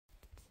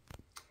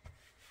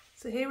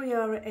So here we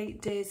are at 8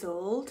 days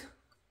old,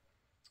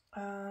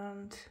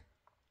 and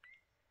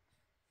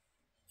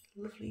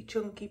lovely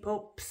chunky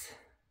pups.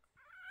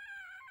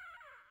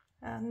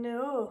 I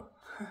know.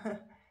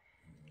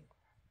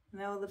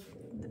 Now the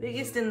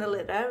biggest in the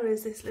litter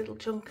is this little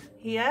chunk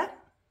here.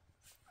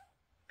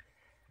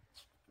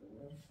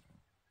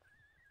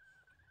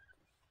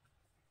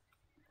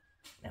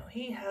 Now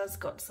he has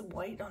got some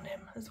white on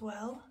him as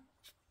well,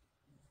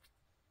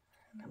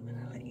 and I'm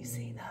going to let you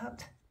see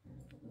that.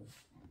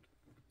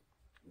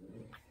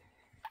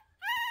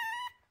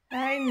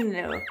 I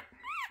know.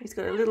 He's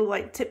got a little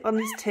white tip on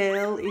his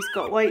tail, he's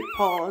got white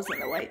paws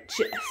and a white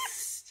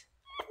chest.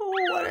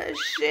 Oh, what a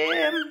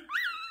shame.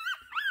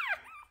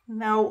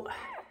 Now,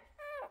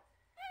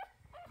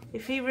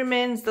 if he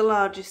remains the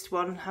largest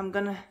one, I'm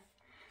going to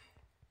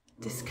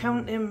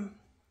discount him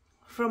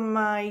from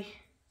my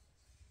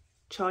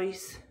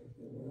choice,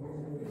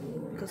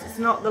 because it's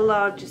not the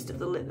largest of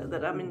the litter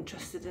that I'm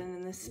interested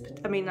in this.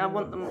 I mean, I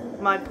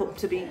want my pup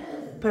to be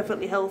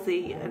perfectly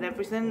healthy and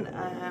everything,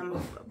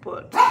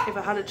 but if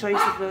I had a choice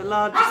of the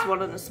largest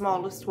one and the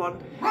smallest one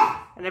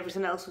and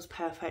everything else was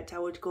perfect, I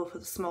would go for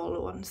the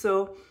smaller one.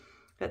 So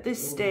at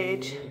this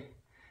stage,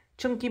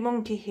 Chunky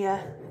Monkey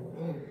here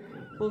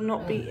will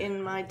not be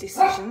in my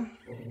decision.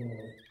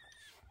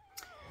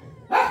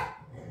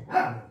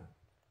 And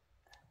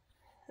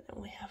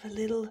we have a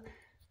little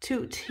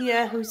Toot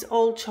here who's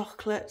all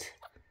chocolate,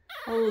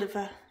 all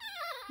liver.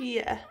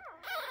 Yeah.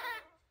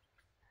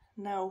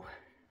 Now,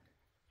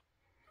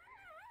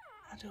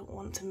 I don't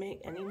want to make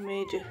any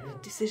major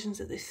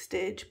decisions at this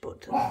stage,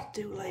 but I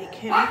do like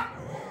him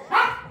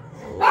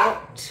a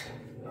lot.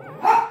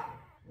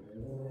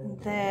 And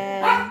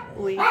then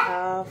we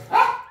have,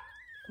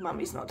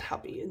 Mummy's not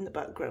happy in the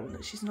background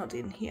that she's not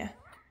in here.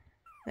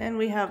 Then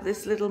we have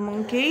this little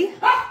monkey.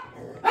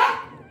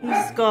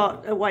 He's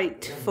got a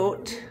white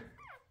foot.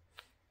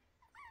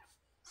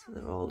 So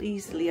they're all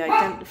easily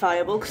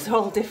identifiable because they're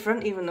all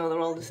different, even though they're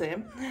all the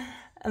same.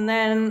 And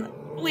then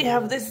we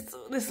have this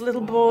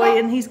little boy,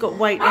 and he's got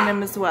white on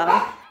him as well.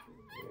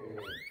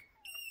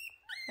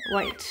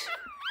 White.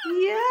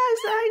 Yes,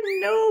 I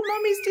know,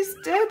 Mummy's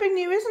disturbing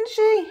you, isn't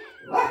she?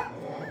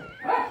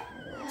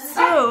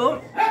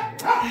 So,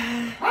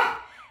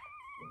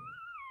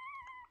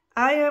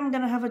 I am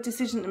going to have a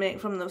decision to make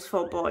from those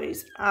 4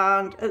 boys.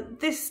 And at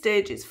this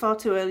stage, it's far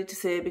too early to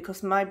say,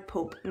 because my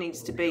pup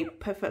needs to be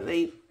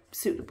perfectly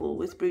suitable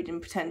with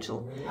breeding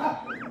potential.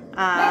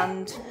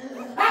 And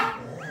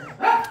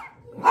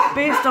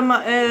based on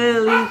my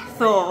early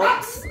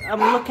thoughts, I'm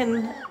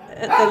looking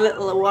at the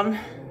littler one.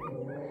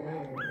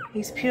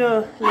 He's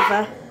pure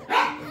liver.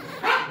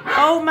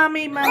 Oh,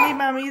 Mummy, Mummy,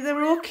 Mummy,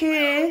 they're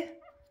okay.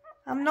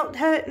 I'm not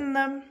hurting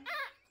them.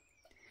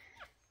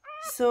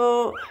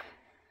 So,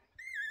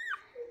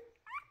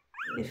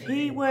 if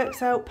he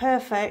works out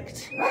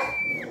perfect,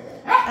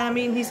 I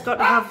mean, he's got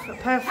to have a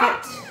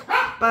perfect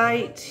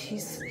bite,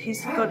 he's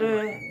got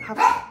to have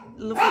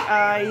lovely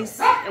eyes,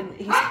 and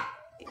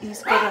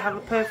he's got to have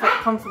a perfect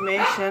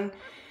conformation,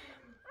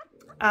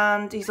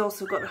 and he's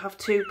also got to have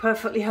 2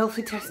 perfectly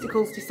healthy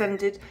testicles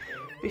descended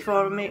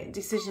before I make a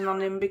decision on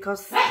him,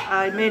 because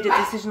I made a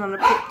decision on a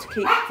pup to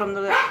keep from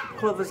the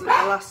Clovers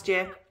litter last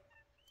year,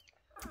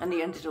 and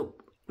he ended up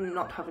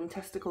not having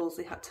testicles.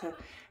 He had to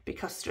be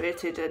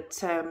castrated at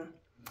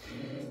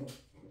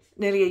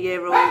nearly a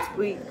year old.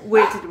 We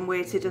waited and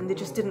waited, and they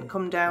just didn't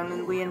come down,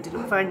 and we ended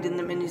up finding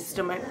them in his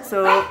stomach.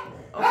 So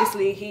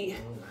obviously he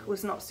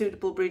was not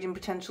suitable breeding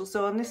potential.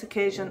 So on this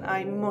occasion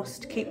I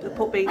must keep the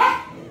puppy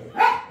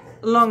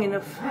long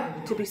enough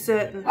to be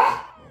certain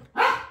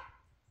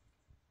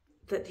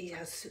that he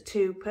has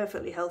 2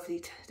 perfectly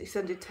healthy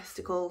descended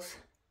testicles,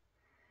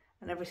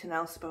 and everything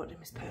else about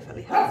him is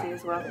perfectly healthy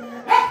as well.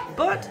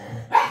 But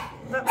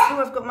that's who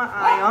I've got my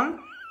eye on.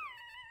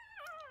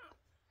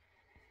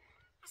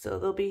 So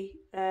there'll be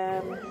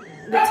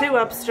the 2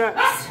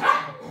 abstracts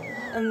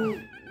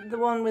and the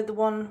one with the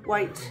 1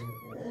 white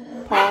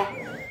paw.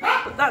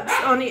 But that's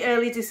only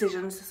early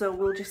decisions, so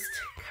we'll just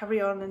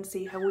carry on and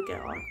see how we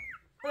get on.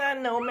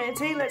 No,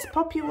 matey, let's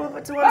pop you over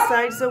to one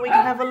side so we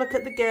can have a look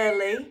at the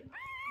girly.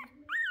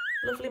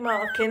 Lovely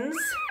markings.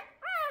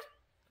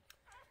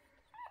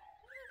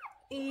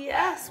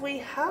 Yes, we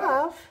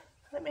have.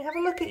 Let me have a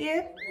look at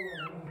you.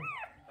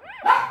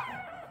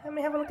 Let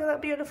me have a look at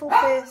that beautiful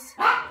face.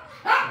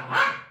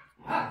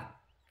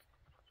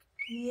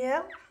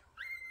 Yeah.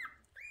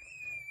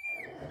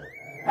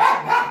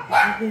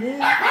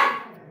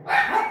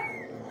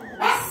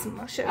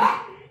 Smash it.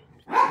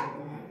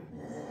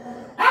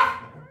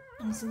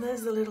 And so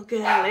there's the little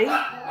girly.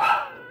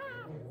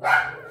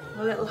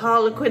 A little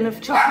harlequin of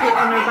chocolate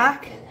on her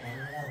back.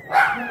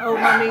 Oh,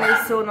 Mummy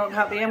is so not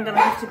happy. I'm going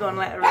to have to go and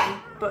let her in.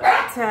 But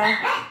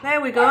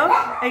there we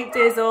go. 8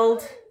 days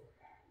old.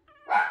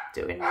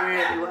 Doing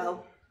really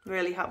well.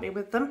 Really happy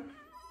with them.